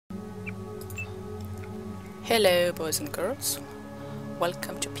Hello boys and girls,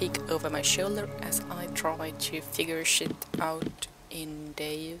 welcome to peek over my shoulder as I try to figure shit out in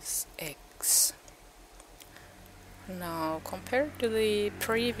Deus Ex. Now, compared to the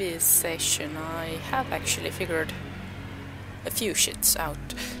previous session, I have actually figured a few shits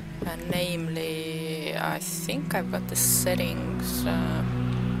out, and namely, I think I've got the settings a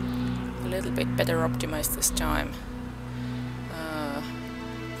little bit better optimized this time.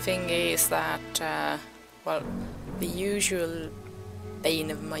 Thing is that well, the usual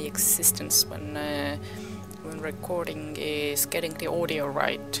bane of my existence when recording is getting the audio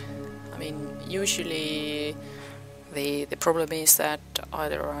right. I mean, usually the problem is that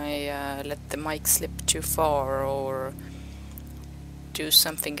either I let the mic slip too far or do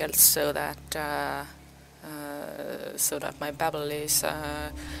something else so that my babble is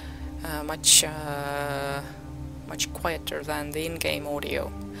much quieter than the in-game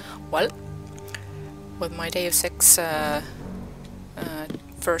audio. Well, with my Deus Ex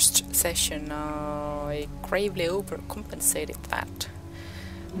first session, I gravely overcompensated that.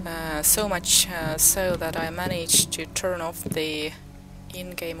 So much so that I managed to turn off the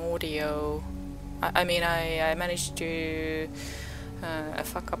in-game audio. I managed to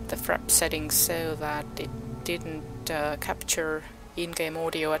fuck up the Fraps settings so that it didn't capture in-game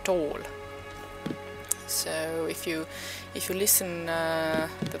audio at all. So if you listen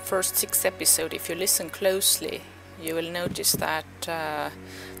the first 6 episodes, if you listen closely, you will notice that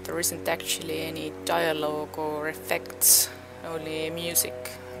there isn't actually any dialogue or effects, only music,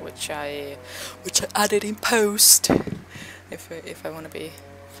 which I added in post. If I want to be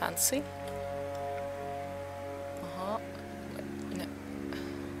fancy. No.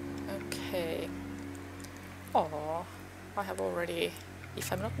 Okay. Oh, I have already,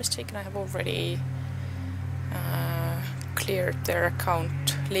 if I'm not mistaken, I have already cleared their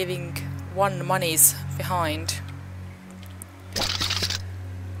account, leaving 1 monies behind.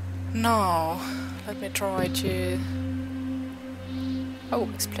 Now, let me try to... Oh,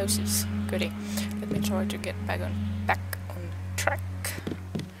 explosives, goody. Let me try to get back on track.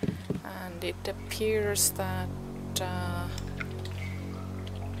 And it appears that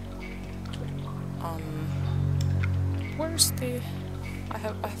where's the... I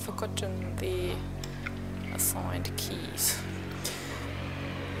have forgotten the assigned keys.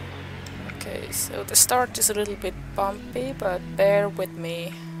 Okay, so the start is a little bit bumpy, but bear with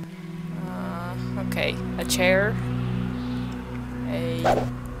me. Okay, a chair, a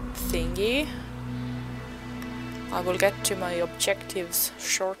thingy. I will get to my objectives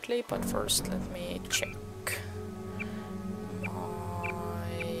shortly, but first let me check my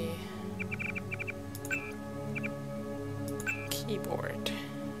keyboard.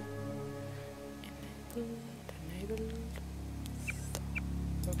 Enabled.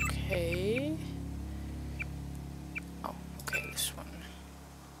 Okay. Oh, okay, this one.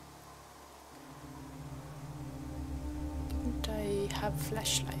 Didn't I have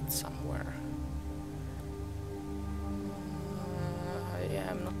flashlight somewhere? Yeah,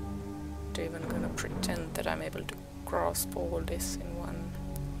 I'm not even gonna pretend that I'm able to grasp all this in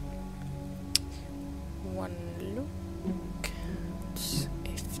one look. It's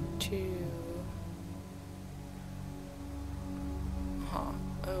F2.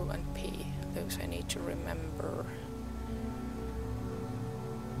 O and P, those I need to remember.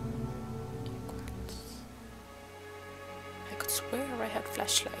 Equals. I could swear I had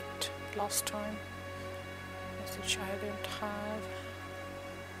flashlight last time. Message I don't have.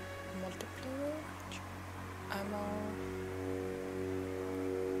 Multiplayer. Ammo.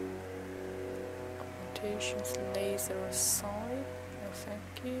 Augmentations, laser aside. No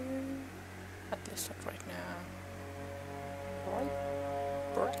thank you. At least not right now. Right.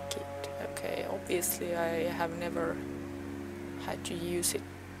 Bracket. Okay, obviously I have never had to use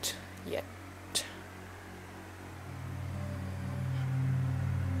it yet.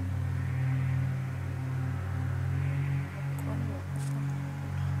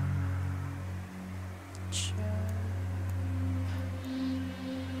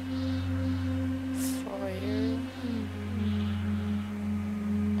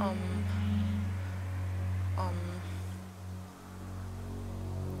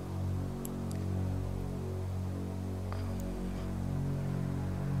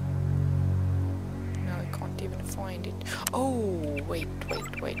 Even find it. Oh, wait.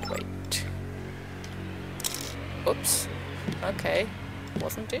 Oops. Okay,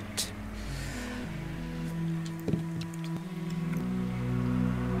 wasn't it?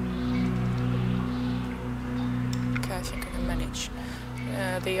 Okay, I think I can manage.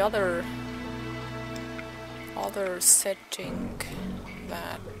 The other setting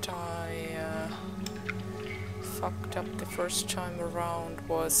that I fucked up the first time around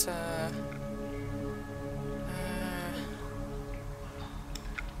was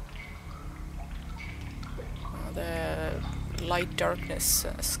the light darkness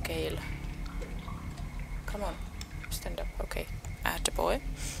scale. Come on, stand up. Okay, attaboy.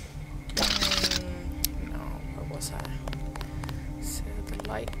 No, where was I? So the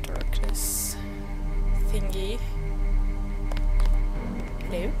light darkness thingy.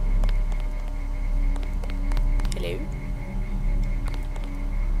 Hello? Hello?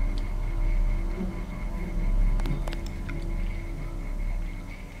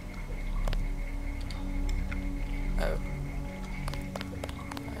 Oh.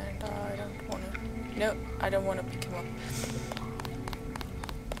 And I don't wanna... No, I don't wanna pick him up.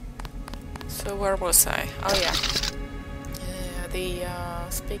 So where was I? Oh yeah.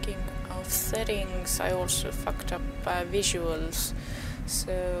 Speaking of settings, I also fucked up visuals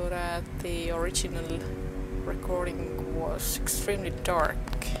so that the original recording was extremely dark.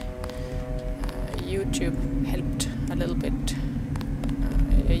 YouTube helped a little bit.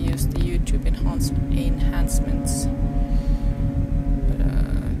 I used the YouTube enhancements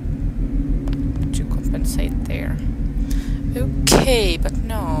to compensate there. Okay, but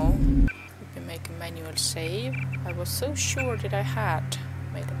now let me make a manual save. I was so sure that I had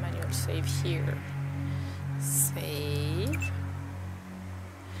made a manual save here. Save.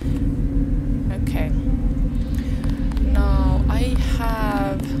 Okay. Now I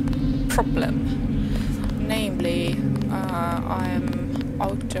have a problem. Namely, I am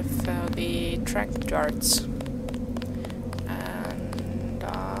out of the track darts, and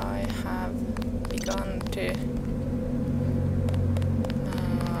I have begun to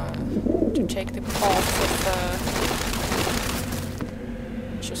take the path of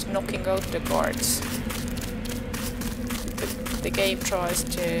just knocking out the guards. The game tries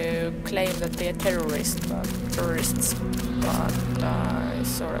to claim that they are terrorists, but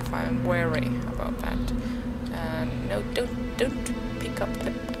sort of I'm wary about that. And no, don't pick up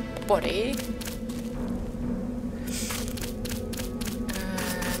the body.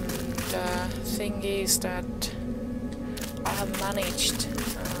 And thing is that I have managed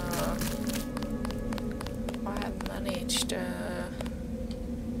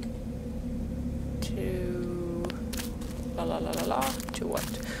to what?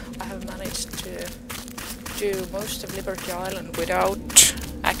 I have managed to do most of Liberty Island without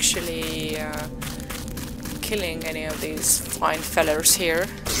actually killing any of these fine fellers here.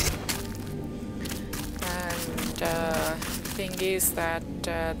 And thing is that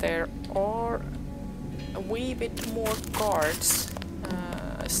there are a wee bit more guards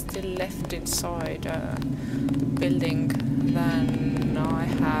still left inside the building than I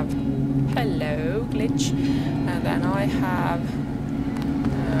have. Hello, glitch. And then I have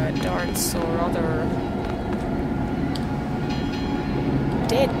darts or other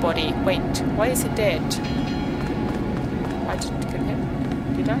dead body. Wait, why is he dead? I didn't kill him.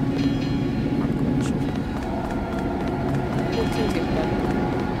 Did I? I'm quite sure. Who killed him then?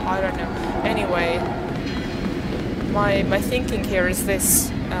 I don't know. Anyway, my thinking here is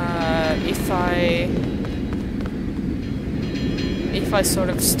this: if I sort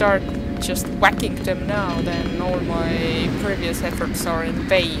of start just whacking them now, then all my previous efforts are in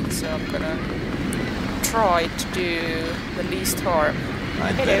vain, so I'm gonna try to do the least harm.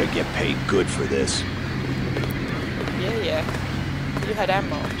 I better get paid good for this. Yeah. You had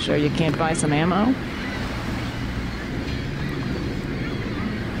ammo. Sure you can't buy some ammo?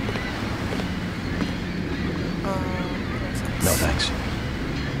 No thanks.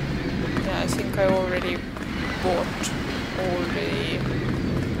 Yeah, I think I already bought all the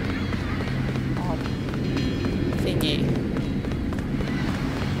thingy.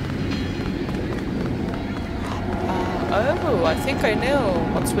 Oh, I think I know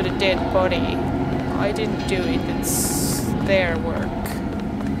what's with a dead body. I didn't do it, it's their work.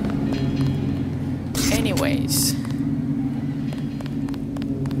 Anyways,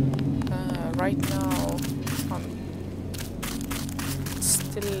 right now I'm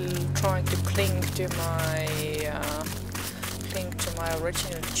still trying to cling to my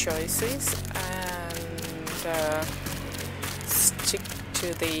original choices and stick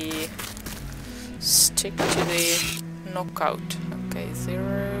to the knockout. Okay,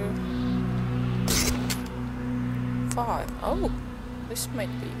 0, 5. Oh, this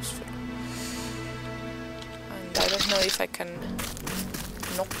might be useful. And I don't know if I can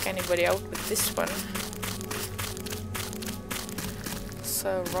knock anybody out with this one.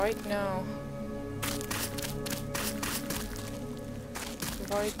 So right now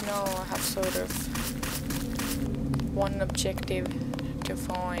I have sort of one objective to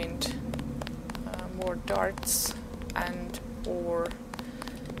find more darts and or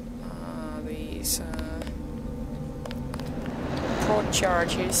these prod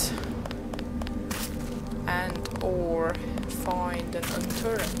charges, and or find an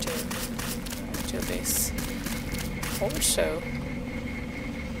alternative to this. Also,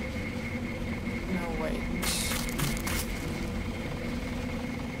 no wait,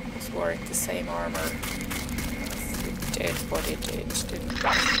 it's wearing the same armor as the dead body didn't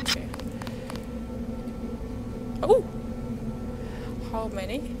it? Oh! How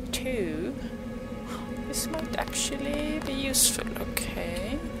many? 2. This might actually be useful.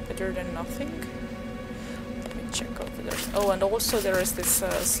 Okay, better than nothing. Let me check out there's. Oh, and also there is this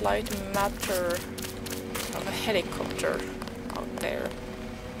slight matter of a helicopter out there.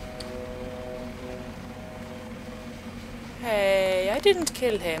 Hey, I didn't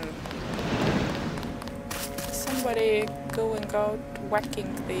kill him. Somebody going out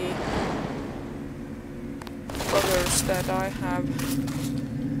whacking the others that I have.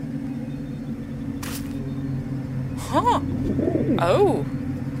 Huh? Oh!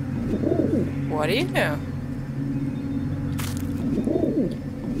 What do you know?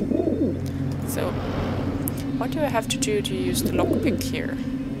 So, what do I have to do to use the lockpick here?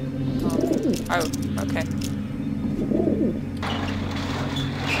 Oh, okay.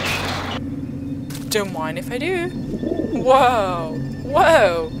 Don't mind if I do. Whoa!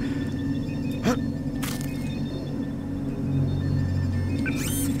 Whoa!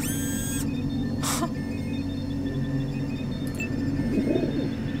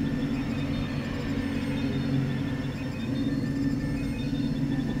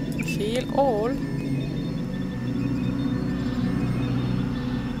 Heal all.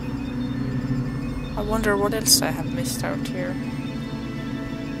 I wonder what else I have missed out here.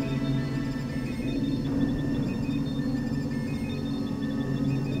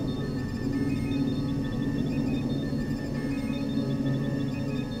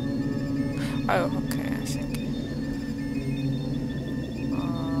 Oh, okay, I think.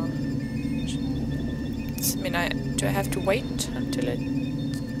 I mean, do I have to wait until it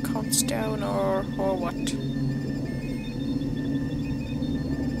counts down, or what?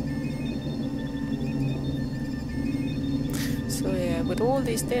 So yeah, with all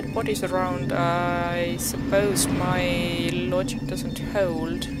these dead bodies around, I suppose my logic doesn't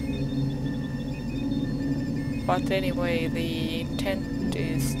hold. But anyway, the intent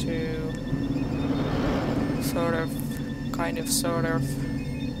is to sort of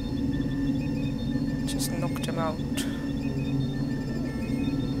just knock them out.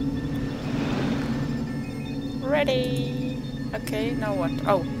 Ready! Okay, now what?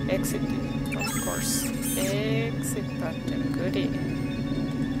 Oh, exit, of course. Exit button, goodie.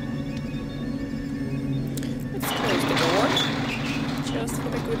 Let's close the door, just for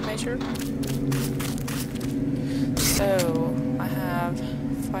the good measure. So, I have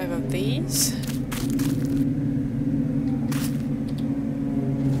 5 of these.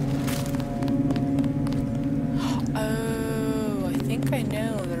 Oh, I think I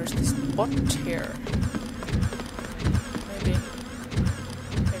know, there's this bot here.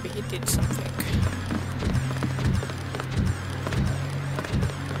 Maybe he did something.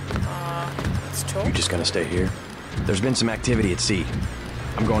 Let's talk. You're just gonna stay here? There's been some activity at sea.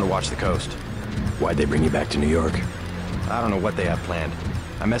 I'm going to watch the coast. Why'd they bring you back to New York? I don't know what they have planned.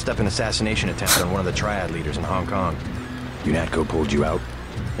 I messed up an assassination attempt on one of the triad leaders in Hong Kong. UNATCO pulled you out?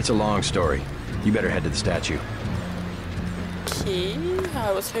 It's a long story. You better head to the statue. Okay,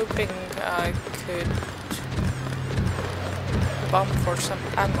 I was hoping I could bump for some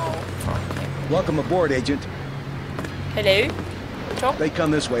ammo from him. Welcome aboard, Agent. Hello? Talk? They come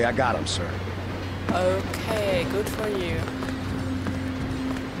this way. I got them, sir. Okay, good for you.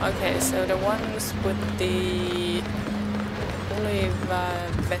 Okay, so the ones with the olive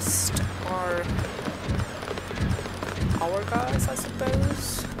vest are our guys, I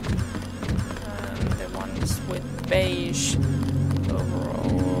suppose. And the ones with beige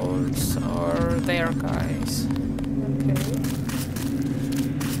overalls are their guys. Okay.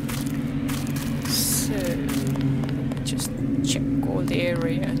 So, just check all the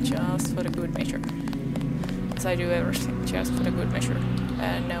area just for the good measure. As I do everything just for the good measure.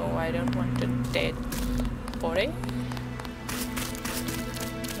 No, I don't want a dead body.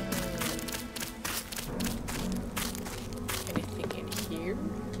 Anything in here?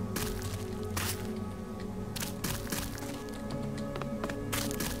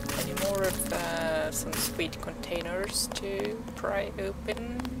 Any more of some sweet containers to pry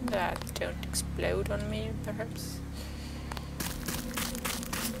open that don't explode on me, perhaps?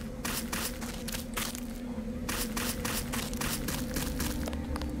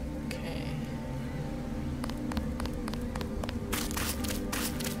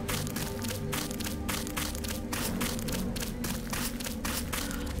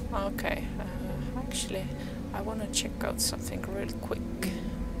 Okay, actually I want to check out something real quick.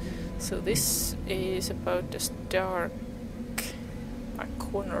 So this is about as dark a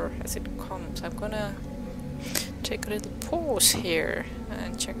corner as it comes. I'm gonna take a little pause here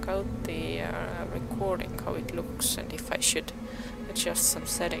and check out the recording, how it looks, and if I should adjust some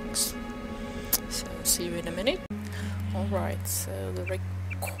settings. So see you in a minute. Alright, so the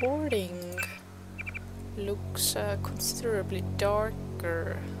recording looks considerably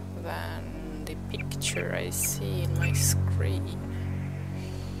darker than the picture I see in my screen.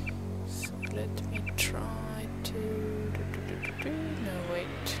 So let me try to... No,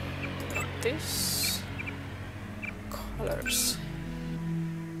 wait. Not this. Colors.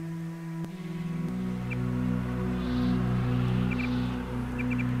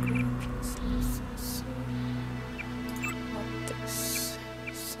 Not this.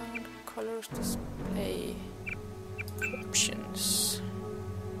 Sound, colors, display, options.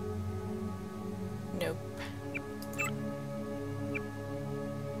 Nope.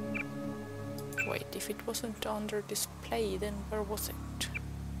 Wait, if it wasn't under display, then where was it?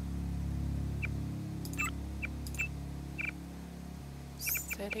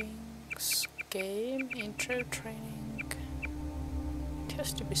 Settings, game, intro, training. It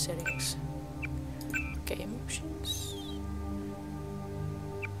has to be settings. Game options.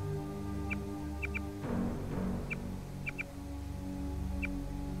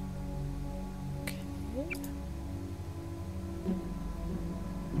 Okay.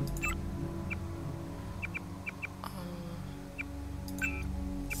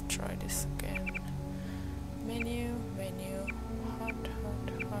 Let's try this again. Menu, hot.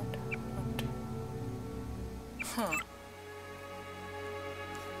 Huh.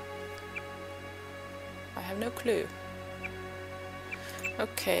 I have no clue.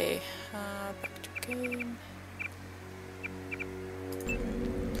 Okay, back to game.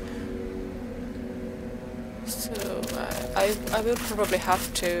 So I will probably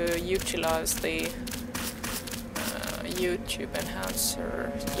have to utilize the YouTube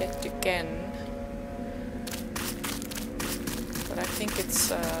enhancer yet again. But I think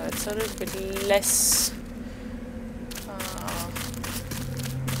it's a little bit less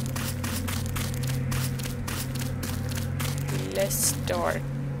dark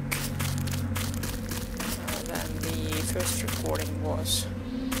than the first recording was.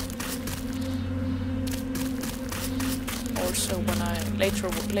 Also, when I later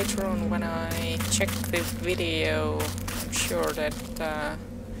on when I check the video, I'm sure that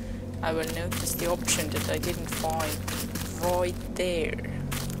I will notice the option that I didn't find right there.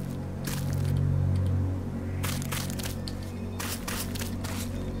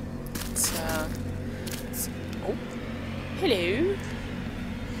 Oh, hello.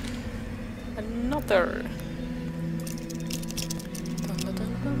 Another.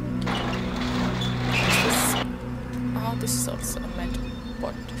 This is also a metal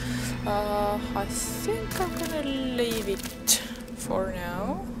pot. I think I'm gonna leave it for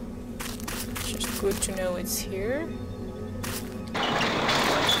now. Just good to know it's here.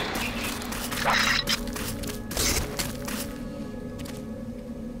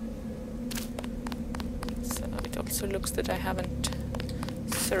 So it also looks that I haven't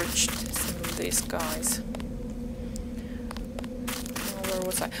searched some of these guys. Where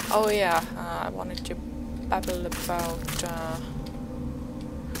was I? Oh yeah, I wanted to babble about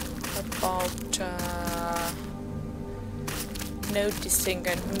noticing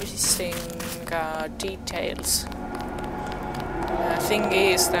and missing details. The thing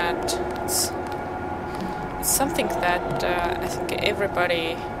is that it's something that I think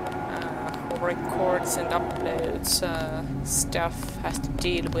everybody who records and uploads stuff has to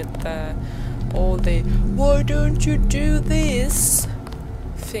deal with. All the "why don't you do this"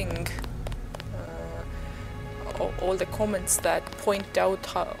 thing. All the comments that point out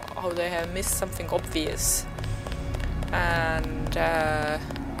how they have missed something obvious, and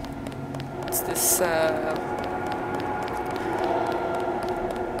it's this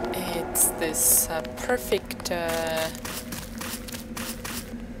perfect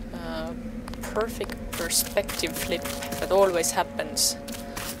perspective flip that always happens,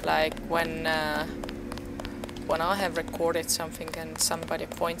 like when I have recorded something and somebody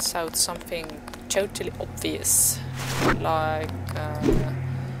points out something totally obvious, like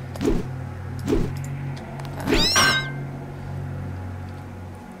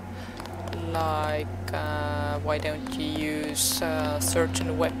why don't you use a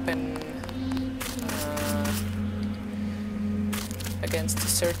certain weapon against a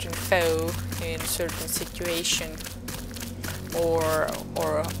certain foe in a certain situation, or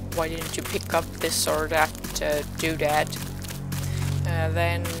why didn't you pick up this or that doodad.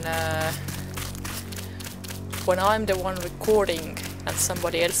 then when I'm the one recording and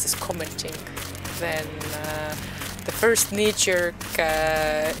somebody else is commenting, then the first knee-jerk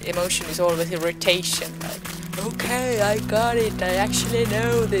emotion is always irritation, like, okay, I got it, I actually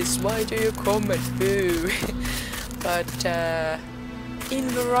know this, why do you comment, boo? But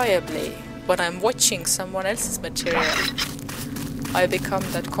invariably, when I'm watching someone else's material, I become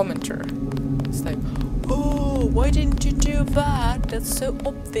that commenter. It's like, oh, why didn't you do that? That's so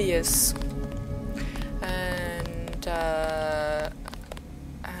obvious. And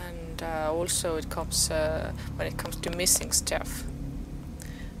also it comes when it comes to missing stuff,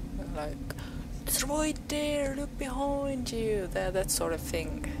 like, it's right there, look behind you, that sort of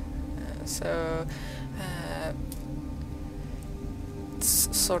thing. It's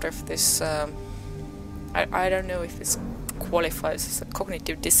sort of this, I don't know if this qualifies as a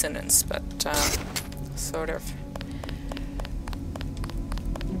cognitive dissonance, but sort of,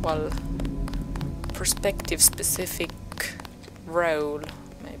 well, perspective specific role,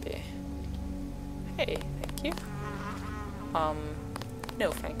 maybe. Hey, thank you.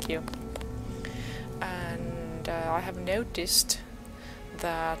 No thank you. And I have noticed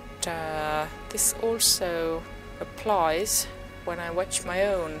that this also applies when I watch my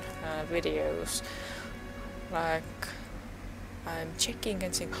own videos. Like, I'm checking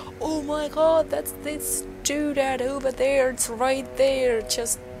and saying, oh my god, that's this doodad over there, it's right there,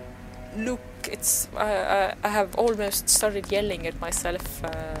 just look. It's I have almost started yelling at myself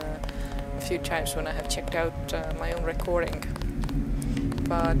a few times when I have checked out my own recording.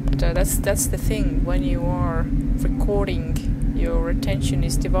 But that's the thing, when you are recording, your attention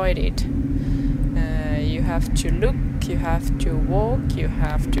is divided. You have to look, you have to walk, you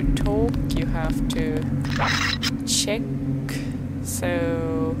have to talk, you have to check.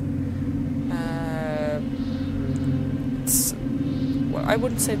 So it's, well, I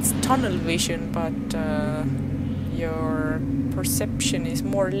wouldn't say it's tunnel vision, but your perception is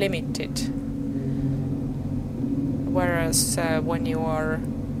more limited. Whereas when you are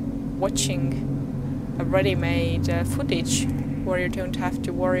watching a ready-made footage, where you don't have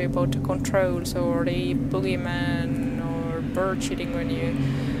to worry about the controls or the boogeyman or bird shitting on you,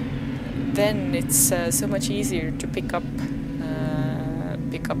 then it's so much easier to pick up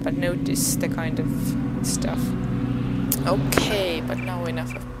and notice the kind of stuff. Okay, but now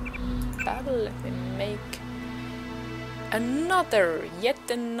enough of babble. Let me make yet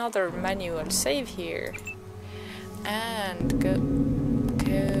another manual save here, and go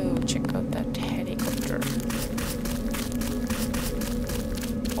check out that helicopter.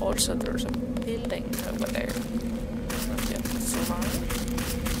 Also, there's a building over there. Not yet surrounded.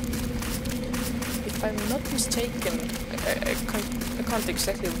 If I'm not mistaken, I can't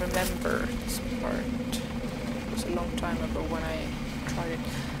exactly remember this part. It was a long time ago when I tried it.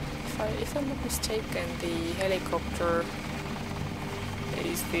 If I'm not mistaken, the helicopter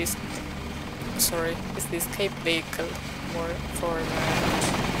is this escape vehicle more for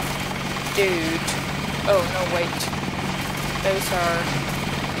dude. Oh no, wait. Those are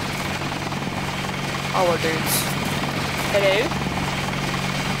our dudes. Hello?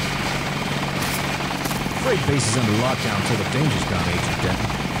 Freight base is under lockdown until the danger's gone, Agent Denton.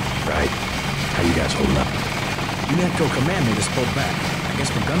 Right. How you guys holding up? UNATCO command made us pull back. I guess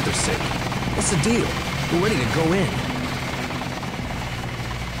for Gunther's sake. What's the deal? We're ready to go in.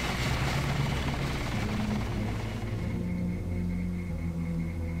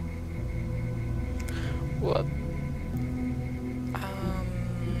 What?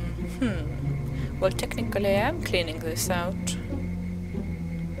 Well, technically I am cleaning this out.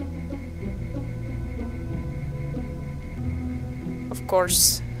 Of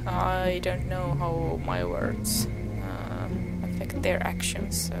course, I don't know how my words affect their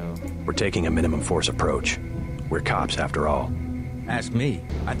actions, so... We're taking a minimum force approach. We're cops, after all. Ask me.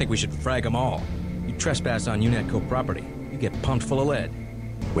 I think we should frag them all. You trespass on UNATCO property, you get pumped full of lead.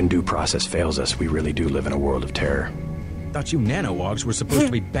 When due process fails us, we really do live in a world of terror. Thought you nanowogs were supposed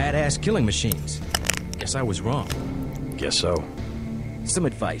to be badass killing machines. Guess I was wrong. Guess so. Some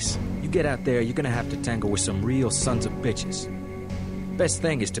advice. You get out there, you're gonna have to tangle with some real sons of bitches. Best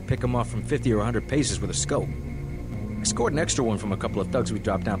thing is to pick them off from 50 or 100 paces with a scope. I scored an extra one from a couple of thugs we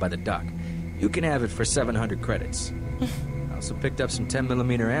dropped down by the dock. You can have it for 700 credits. I also picked up some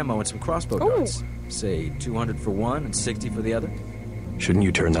 10mm ammo and some crossbow darts. Say 200 for one and 60 for the other. Shouldn't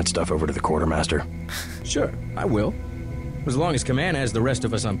you turn that stuff over to the quartermaster? Sure, I will. As long as Command has the rest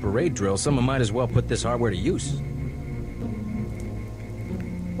of us on parade drill, someone might as well put this hardware to use.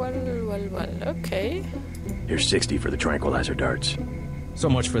 Well, okay. Here's 60 for the tranquilizer darts. So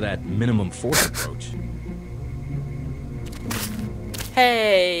much for that minimum force approach.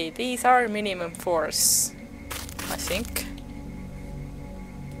 Hey, these are minimum force, I think.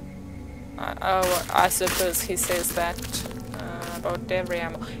 Oh, I suppose he says that about every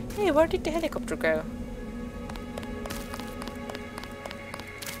ammo. Hey, where did the helicopter go?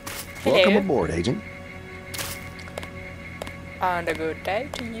 Hello. Welcome aboard, Agent. And a good day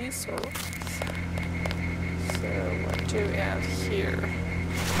to you, sir. So, what do we have here?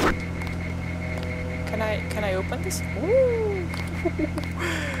 Can I open this? Woo!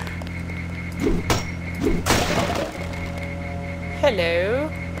 Hello.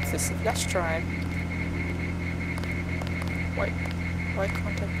 Is this a flash drive? Why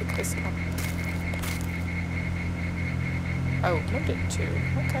can't I pick this up? Oh, wanted to.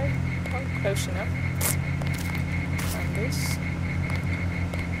 Okay. Well, close enough. And this.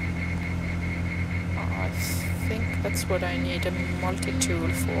 I think that's what I need a multi-tool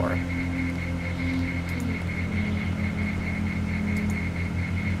for.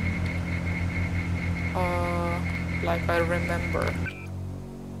 Like I remember.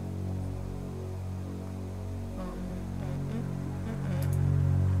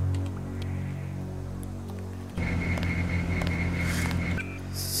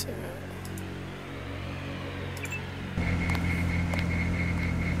 So.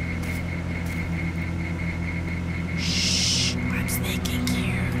 Shh, I'm snaking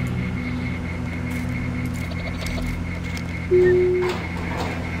here.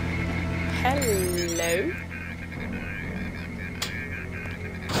 Hello.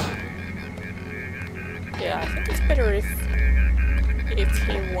 Yeah, I think it's better if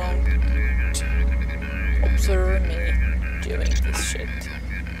he won't observe me doing this shit.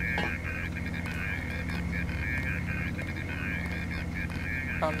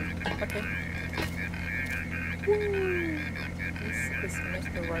 Okay. Woo. This is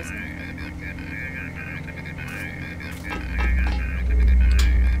mesmerizing.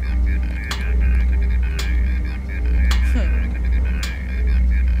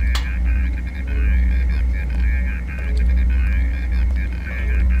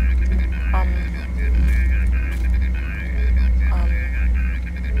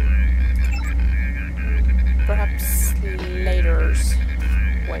 Perhaps later.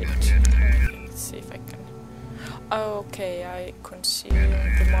 Wait, let's see if I can. Oh, okay, I consume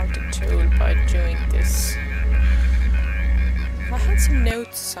the multi-tool by doing this. I had some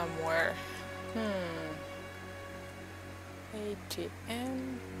notes somewhere.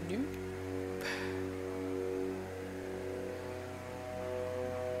 ATM, nope.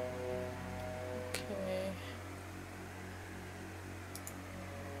 Okay.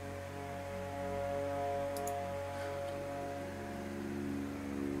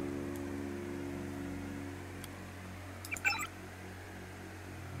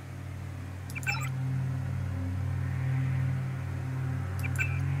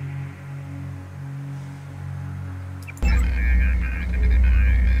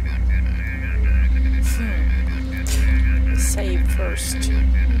 Save first,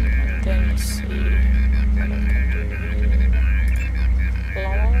 and then see what I can do.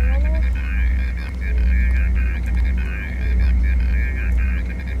 La la la la.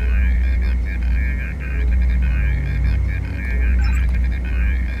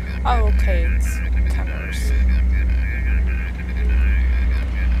 Oh, okay, it's cameras.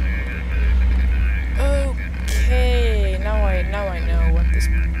 Okay, now I know what this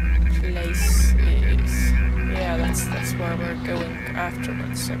place is. Yeah, that's where we're going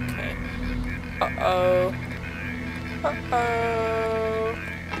afterwards, okay. Uh-oh. Uh-oh.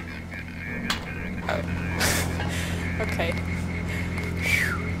 Oh. Okay.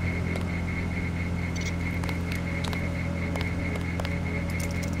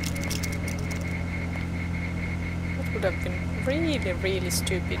 That would have been really, really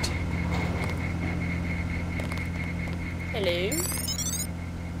stupid. Hello?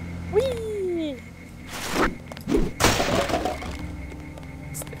 Whee!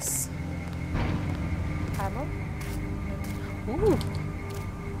 What's this? Ammo? Ooh!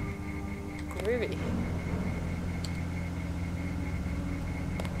 Groovy.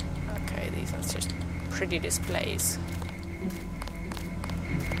 Okay, these are just pretty displays.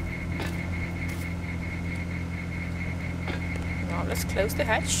 Now let's close the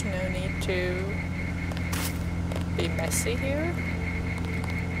hatch. No need to be messy here.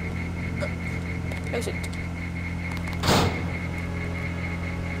 Close it.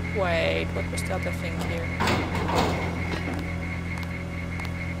 Wait, what was the other thing here?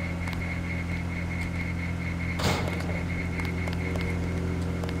 Okay.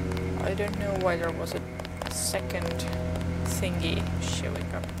 I don't know why there was a second thingy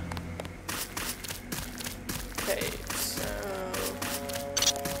showing up. Okay, so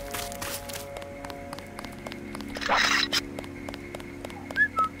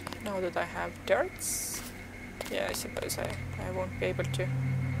now that I have darts. Yeah, I suppose I won't be able to.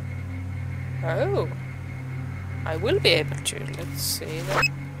 Oh, I will be able to. Let's see that.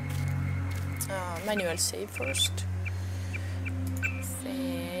 Manual save first.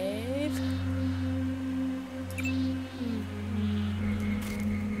 Save.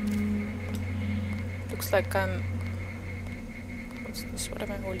 Looks like I'm... What's this? What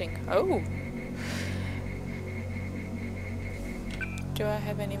am I holding? Oh! Do I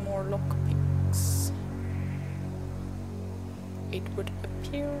have any more lockpicks? It would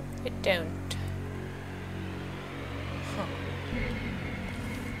appear I don't. Huh.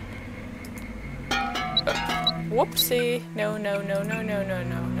 Whoopsie! No, no, no, no, no, no,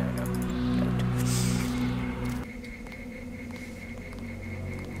 no, no, no. Don't.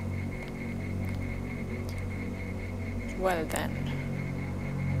 Well then.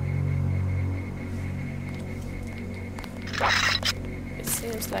 It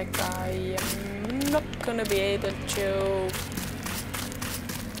seems like I am not gonna be able to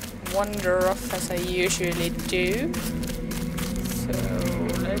wander off as I usually do. So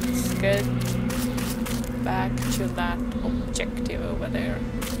let's get back to that objective over there.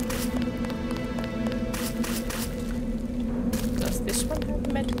 Does this one have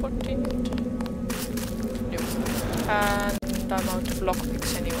medport in it? No. And I'm out of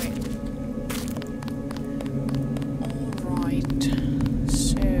lockpicks anyway. Alright.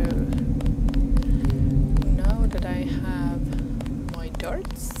 So now that I have my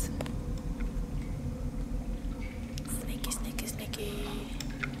darts. Sneaky, sneaky, sneaky.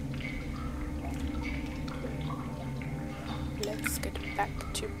 Let's get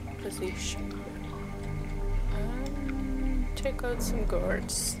back to position and check out some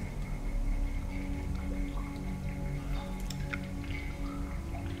guards.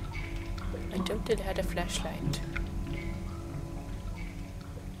 I doubt it had a flashlight.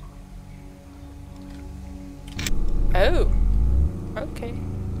 Oh, okay.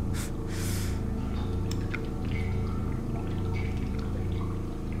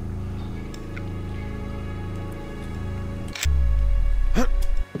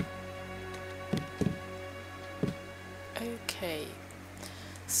 Okay,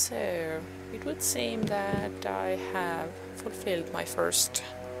 so it would seem that I have fulfilled my first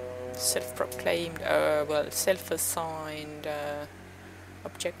self-proclaimed, self-assigned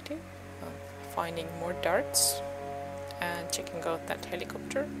objective of finding more darts and checking out that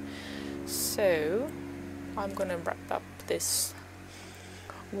helicopter. So I'm gonna wrap up this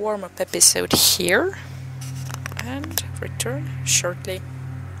warm-up episode here and return shortly.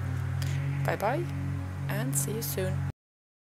 Bye bye and see you soon.